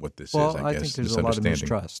misinterpretation of what this is, I guess, think there's a lot of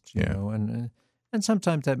mistrust, and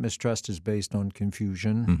sometimes that mistrust is based on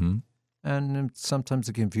confusion. And sometimes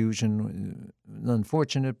the confusion is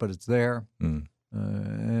unfortunate, but it's there.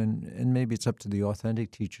 And maybe it's up to the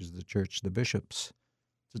authentic teachers of the church, the bishops,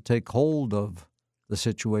 to take hold of the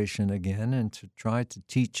situation again and to try to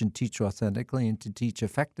teach authentically and to teach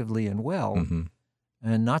effectively and well,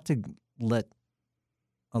 and not to let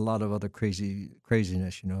a lot of other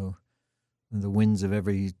craziness, the winds of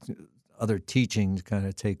every other teaching kind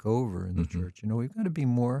of take over in the church. We've got to be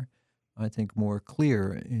more, I think, more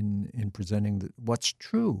clear in presenting what's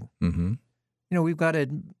true. We've got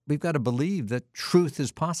to believe that truth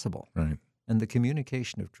is possible, right, and the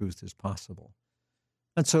communication of truth is possible.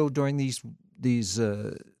 And so during these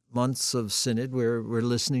months of Synod, we're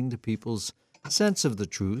listening to people's sense of the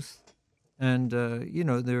truth, and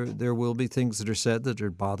there will be things that are said that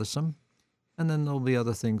are bothersome. And then there'll be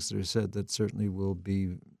other things that are said that certainly will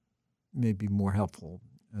be maybe more helpful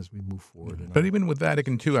as we move forward. But even with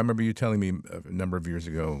Vatican II, I remember you telling me a number of years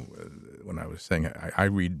ago when I was saying I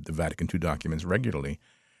read the Vatican II documents regularly,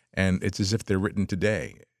 and it's as if they're written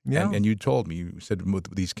today. Yeah. And you told me, you said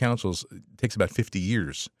with these councils, it takes about 50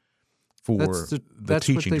 years for the that's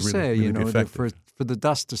teaching what they to really, say, really be effective. for the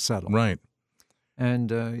dust to settle. Right.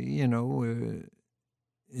 And,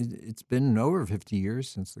 it's been over 50 years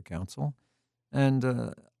since the council. And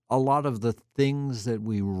a lot of the things that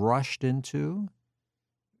we rushed into,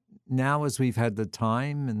 now as we've had the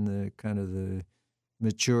time and the kind of the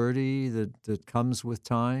maturity that comes with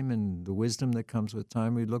time and the wisdom that comes with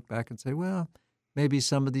time, we look back and say, well, maybe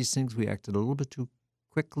some of these things we acted a little bit too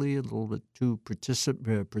quickly, a little bit too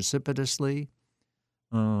precipitously.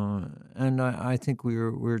 And I think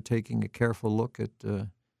we're taking a careful look at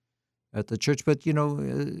the church. But,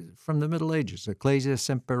 from the Middle Ages, Ecclesia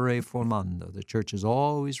semper reformanda, the church is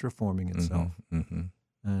always reforming itself. Mm-hmm.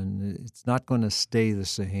 And it's not going to stay the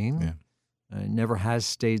same. Yeah. It never has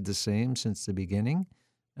stayed the same since the beginning.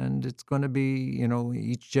 And it's going to be,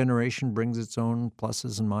 each generation brings its own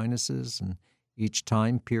pluses and minuses, and each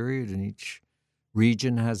time period and each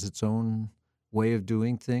region has its own way of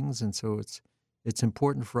doing things. And so it's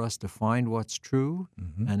important for us to find what's true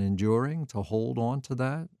and enduring, to hold on to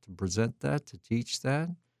that, to present that, to teach that,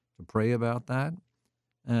 to pray about that,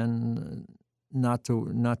 and not to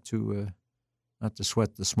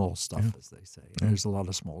sweat the small stuff, as they say. Yeah. There's a lot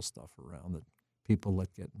of small stuff around that people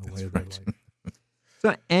let get in the way of their life.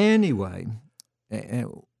 So anyway,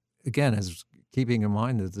 again, as keeping in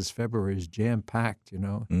mind that this February is jam-packed,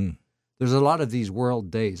 There's a lot of these world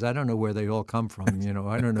days. I don't know where they all come from,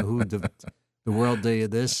 I don't know who the World Day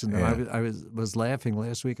of this. And Yeah. I was laughing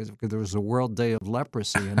last week because there was a World Day of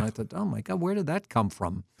leprosy, and I thought, oh my God, where did that come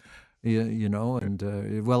from? And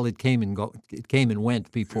well, it came and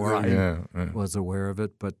went before I was aware of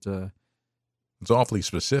it, but It's awfully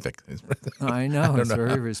specific. I know it's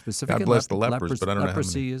very, very specific. God And bless the lepers, but I don't know how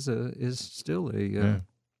leprosy is still a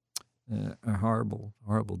horrible,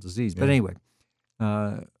 horrible disease. But Yeah. anyway,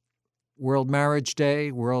 World Marriage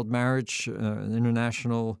Day, World Marriage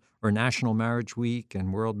International or National Marriage Week,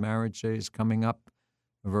 and World Marriage Day is coming up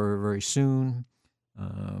very, very soon.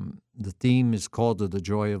 The theme is called "To the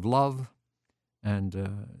Joy of Love," and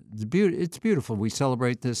it's beautiful. We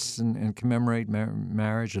celebrate this and commemorate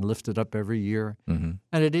marriage and lift it up every year. Mm-hmm.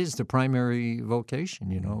 And it is the primary vocation,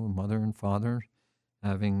 mother and father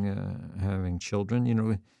having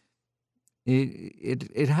children.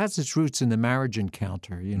 It has its roots in the marriage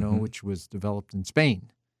encounter, which was developed in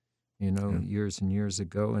Spain, years and years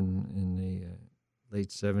ago in the late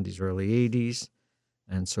 70s, early 80s.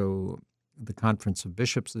 And so the Conference of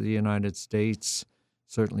Bishops of the United States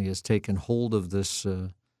certainly has taken hold of this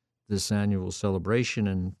annual celebration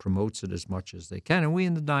and promotes it as much as they can. And we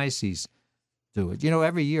in the diocese do it.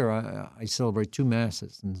 Every year I celebrate two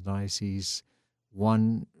masses in the diocese,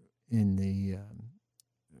 one in the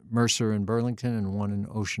Mercer in Burlington and one in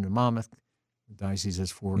Ocean and Monmouth. The diocese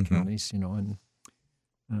has 4 counties, and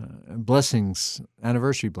blessings,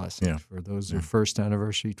 anniversary blessings for those their first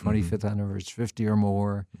anniversary, 25th anniversary, 50 or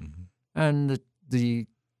more. Mm-hmm. And the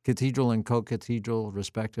cathedral and co-cathedral,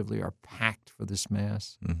 respectively, are packed for this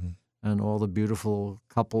Mass. Mm-hmm. And all the beautiful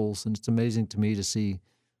couples. And it's amazing to me to see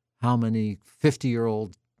how many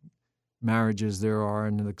 50-year-old marriages there are,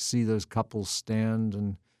 and to see those couples stand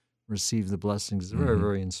and receive the blessings. It's very,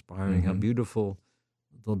 very inspiring how beautiful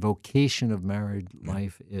the vocation of married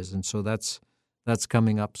life is. And so that's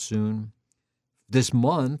coming up soon. This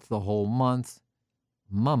month, the whole month,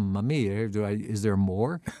 Mamma mia, is there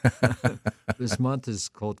more? This month is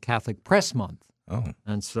called Catholic Press Month. Oh.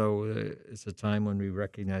 And so it's a time when we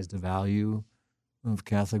recognize the value of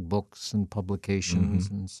Catholic books and publications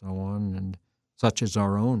and so on, and such as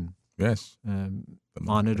our own Yes.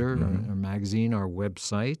 Monitor, our magazine, our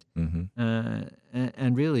website,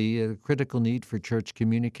 and really a critical need for church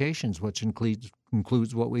communications, which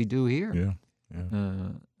includes what we do here,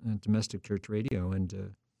 domestic church radio.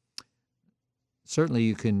 And certainly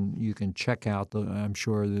you can check out, I'm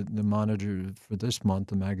sure the Monitor for this month,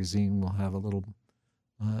 the magazine, will have a little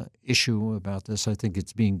issue about this. I think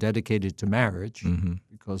it's being dedicated to marriage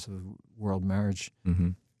because of World Marriage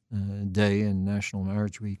Day and National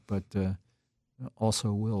Marriage Week, but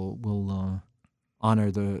also will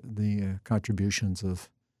honor the contributions of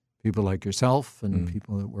people like yourself and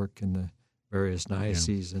people that work in the various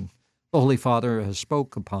dioceses. And the Holy Father has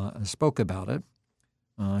spoke about it.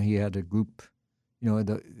 He had a group.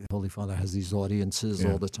 The Holy Father has these audiences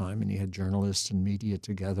all the time, and he had journalists and media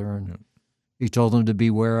together, and He told them to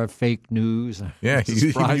beware of fake news. Yeah, he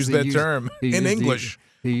used that term in English.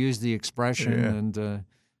 He used the expression, Yeah.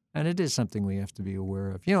 and it is something we have to be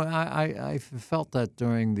aware of. You know, I felt that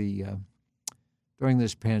during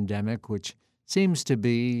this pandemic, which seems to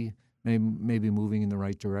be maybe moving in the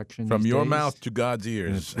right direction. From these your days. mouth to God's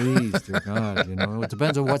ears. Yeah, please, to God, you know, it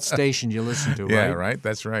depends on what station you listen to, Yeah, right? right.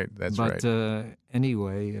 That's right. That's right. But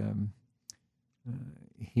anyway,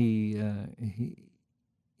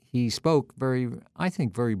 he spoke I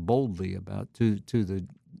think, very boldly about to the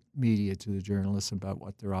media, to the journalists, about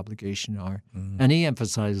what their obligations are, and he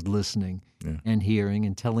emphasized listening and hearing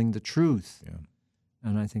and telling the truth. Yeah.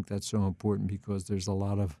 And I think that's so important because there's a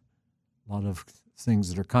lot of things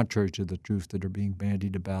that are contrary to the truth that are being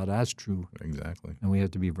bandied about as true. Exactly. And we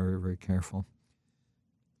have to be very, very careful.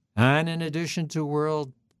 And in addition to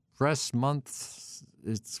World Press Month,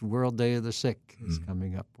 it's World Day of the Sick is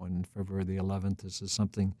coming up on February the 11th. This is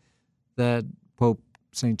something that Pope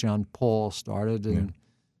St. John Paul started, and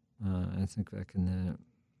I think back in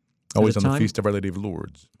always on the Feast of Our Lady of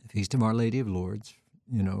Lourdes. The Feast of Our Lady of Lourdes,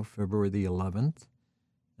 February the 11th.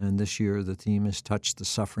 And this year the theme is Touch the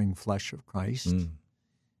Suffering Flesh of Christ.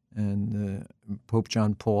 And Pope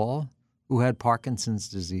John Paul, who had Parkinson's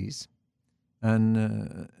disease and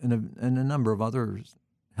a number of other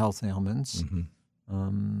health ailments,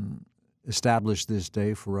 established this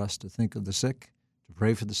day for us to think of the sick, to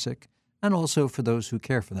pray for the sick, and also for those who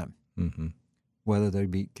care for them, whether they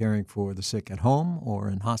be caring for the sick at home or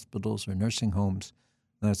in hospitals or nursing homes.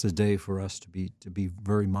 That's a day for us to be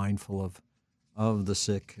very mindful of the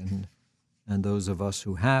sick and those of us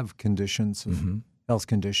who have conditions, health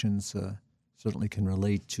conditions, certainly can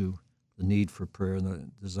relate to the need for prayer and the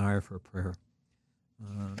desire for prayer.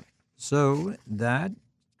 So that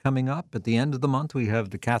coming up at the end of the month, we have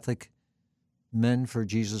the Catholic Men for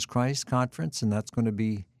Jesus Christ Conference, and that's going to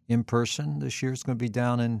be in person this year. It's going to be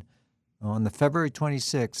down on the February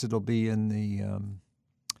 26th. It'll be in the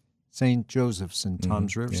St. Joseph's in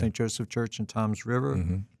Toms River, St. Joseph Church in Toms River.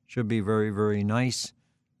 Should be very, very nice.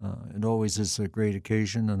 It always is a great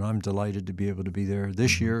occasion, and I'm delighted to be able to be there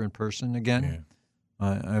this year in person again.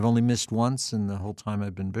 I've only missed once in the whole time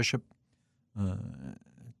I've been bishop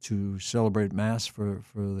to celebrate Mass for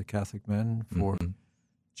the Catholic men, for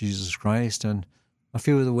Jesus Christ, and a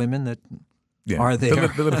few of the women that are there.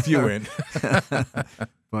 The little few in.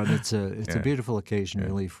 But it's a beautiful occasion,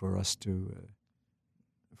 really, for us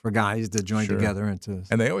for guys to join together and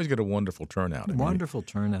they always get a wonderful turnout. Wonderful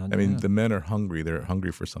turnout. I mean, the men are hungry. They're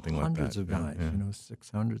hungry for something Hundreds like that. Hundreds of guys,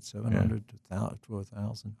 600, 700,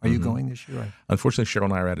 12,000. Are you going this year? Unfortunately, Cheryl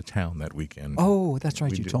and I are out of town that weekend. Oh, that's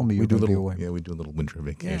right. You told me you were going to be away. Yeah, we do a little winter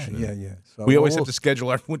vacation. Yeah. So we always have to schedule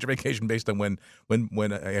our winter vacation based on when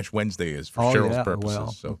Ash Wednesday is for Cheryl's purposes.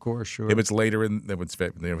 Well, so of course, sure. If it's later, if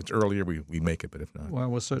it's earlier, we make it. But if not, well,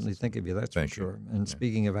 we'll certainly think of you. That's Thank for sure. you. And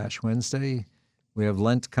speaking of Ash Wednesday, we have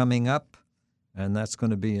Lent coming up. And that's going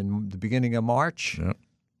to be in the beginning of March. Yep.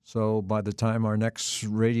 So by the time our next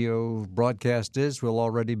radio broadcast is, we'll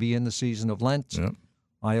already be in the season of Lent. Yep.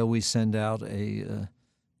 I always send out a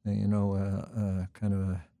kind of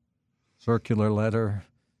a circular letter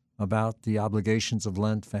about the obligations of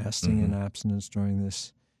Lent, fasting and abstinence during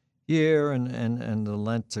this year. And the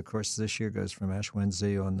Lent, of course, this year goes from Ash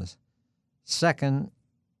Wednesday on the 2nd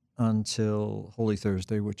until Holy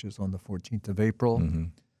Thursday, which is on the 14th of April.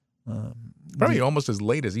 Probably almost as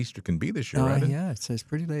late as Easter can be this year, right? Yeah, it's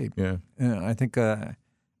pretty late. Yeah. I think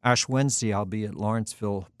Ash Wednesday I'll be at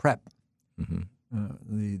Lawrenceville Prep.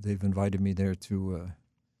 They've invited me there to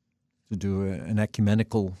do an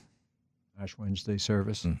ecumenical Ash Wednesday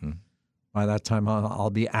service. By that time, I'll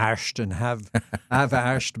be ashed and have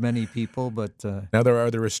ashed many people. But now are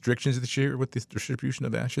there restrictions this year with the distribution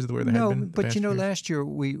of ashes the way they have been? No, but last year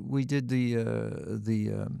we did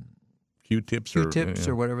the Q-tips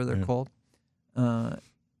or whatever they're called.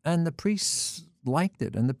 And the priests liked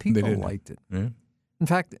it, and the people liked it. Yeah. In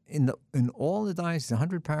fact, in all the dioceses,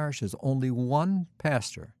 100 parishes, only one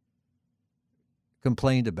pastor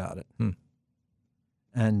complained about it.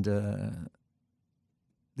 And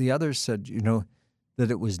the others said, that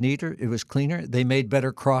it was neater, it was cleaner. They made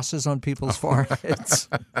better crosses on people's foreheads.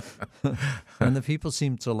 And the people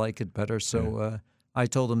seemed to like it better, so I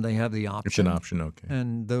told them they have the option. It's an option, okay.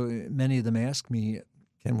 And many of them asked me,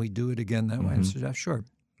 can we do it again that way? I said, sure.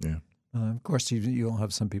 Yeah. Of course, you'll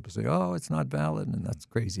have some people say, oh, it's not valid, and that's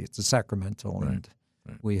crazy. It's a sacramental, and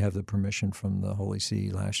we have the permission from the Holy See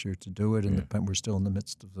last year to do it, and we're still in the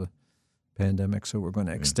midst of the pandemic, so we're going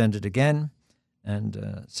to extend it again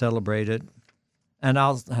and celebrate it. And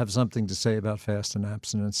I'll have something to say about fast and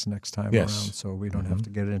abstinence next time around, so we don't have to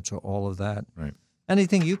get into all of that. Right.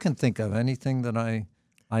 anything you can think of, anything that I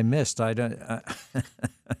missed. I don't.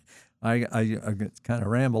 I kind of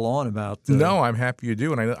ramble on about. No, I'm happy you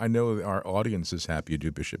do, and I know our audience is happy you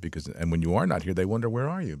do, Bishop, because when you are not here, they wonder where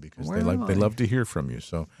are you, because they love to hear from you.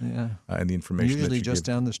 So yeah, and the information usually that you just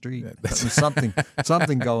give. down the street. There's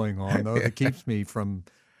something going on though that keeps me from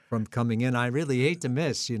coming in. I really hate to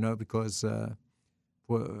miss, because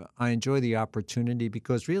I enjoy the opportunity,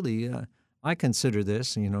 because really I consider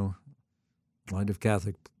this, Light of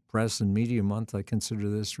Catholic Press and Media Month. I consider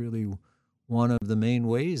this really one of the main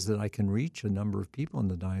ways that I can reach a number of people in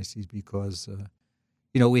the diocese, because,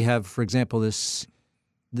 we have, for example, this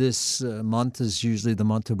month is usually the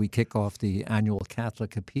month that we kick off the annual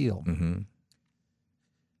Catholic Appeal. Mm-hmm.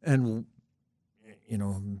 And,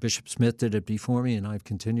 Bishop Smith did it before me, and I've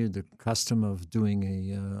continued the custom of doing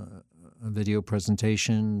a video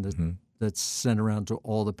presentation that's sent around to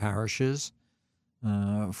all the parishes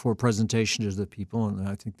for presentation to the people. And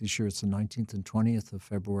I think this year it's the 19th and 20th of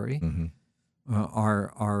February. Mm-hmm.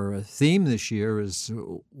 Our theme this year is,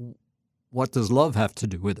 what does love have to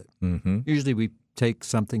do with it? Mm-hmm. Usually we take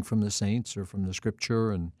something from the saints or from the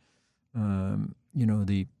scripture, and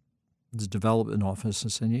the development office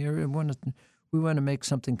is saying, we want to make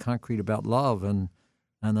something concrete about love, and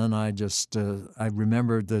then I just I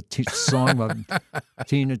remembered the song of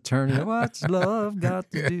Tina Turner, "What's Love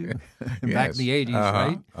Got to Do?" Back in the 80s,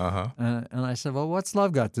 right? And I said, well, what's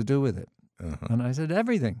love got to do with it? And I said,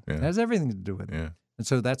 everything. Yeah. It has everything to do with it. Yeah. And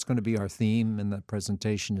so that's going to be our theme, and that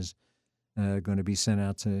presentation is going to be sent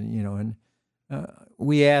out to, and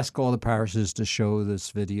we ask all the parishes to show this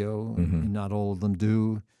video, and not all of them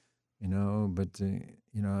do, but,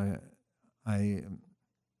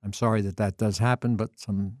 I'm sorry that does happen, but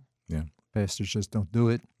some pastors just don't do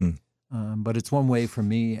it. But it's one way for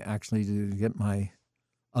me actually to get my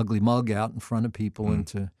ugly mug out in front of people and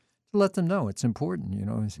to let them know it's important,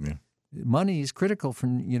 Money is critical for,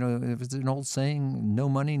 if it's an old saying, no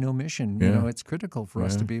money, no mission. It's critical for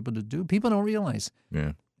us to be able to do. People don't realize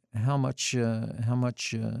how much we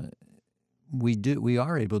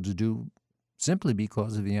are able to do simply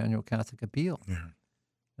because of the annual Catholic Appeal. Yeah.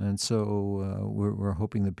 And so we're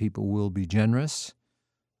hoping that people will be generous.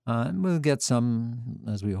 And we'll get some,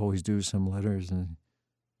 as we always do, some letters and,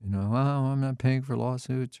 I'm not paying for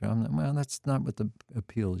lawsuits. Or well, that's not what the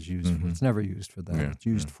appeal is used for. It's never used for that. Yeah, it's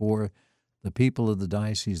used for the people of the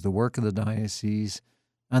diocese, the work of the diocese,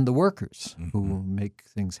 and the workers who make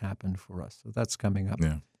things happen for us. So that's coming up.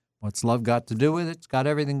 Yeah. What's love got to do with it? It's got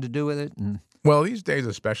everything to do with it. And well, these days,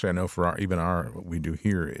 especially, I know for what we do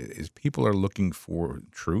here is people are looking for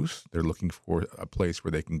truth. They're looking for a place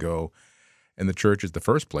where they can go, and the church is the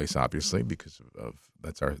first place, obviously, because of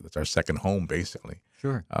that's our second home, basically.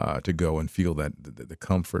 Sure. To go and feel that the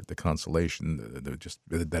comfort, the consolation,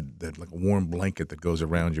 that like a warm blanket that goes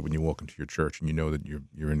around you when you walk into your church, and you know that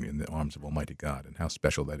you're in the arms of Almighty God, and how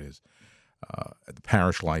special that is. The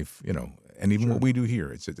parish life, and even what we do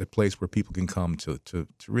here, it's a place where people can come to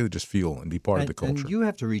really just feel and be part of the culture. And you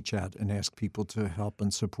have to reach out and ask people to help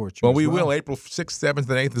and support you. Well, we will. April 6th, 7th,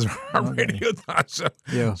 and 8th is our radio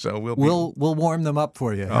time. So we'll warm them up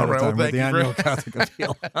for you. All right. Well, thank you. The annual Catholic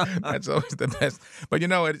Appeal. That's always the best. But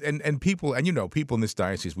and people, people in this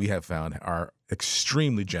diocese we have found are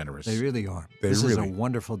extremely generous. They really are. This is a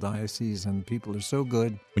wonderful diocese, and people are so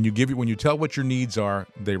good. When you tell what your needs are,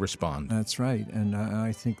 they respond. That's right, and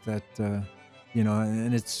I think that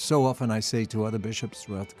and it's so often I say to other bishops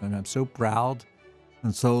throughout the country, I'm so proud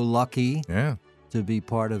and so lucky to be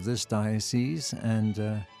part of this diocese, and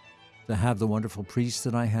to have the wonderful priests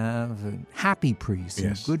that I have, happy priests,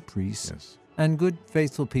 and good priests, and good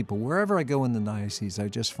faithful people. Wherever I go in the diocese, I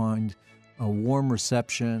just find a warm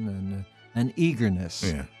reception and an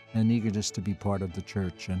eagerness, to be part of the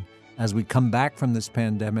church. And as we come back from this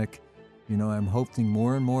pandemic, I'm hoping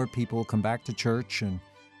more and more people will come back to church and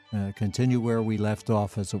continue where we left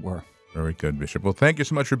off, as it were. Very good, Bishop. Well, thank you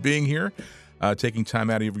so much for being here, taking time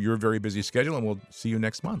out of your very busy schedule, and we'll see you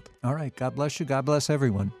next month. All right. God bless you. God bless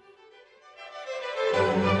everyone.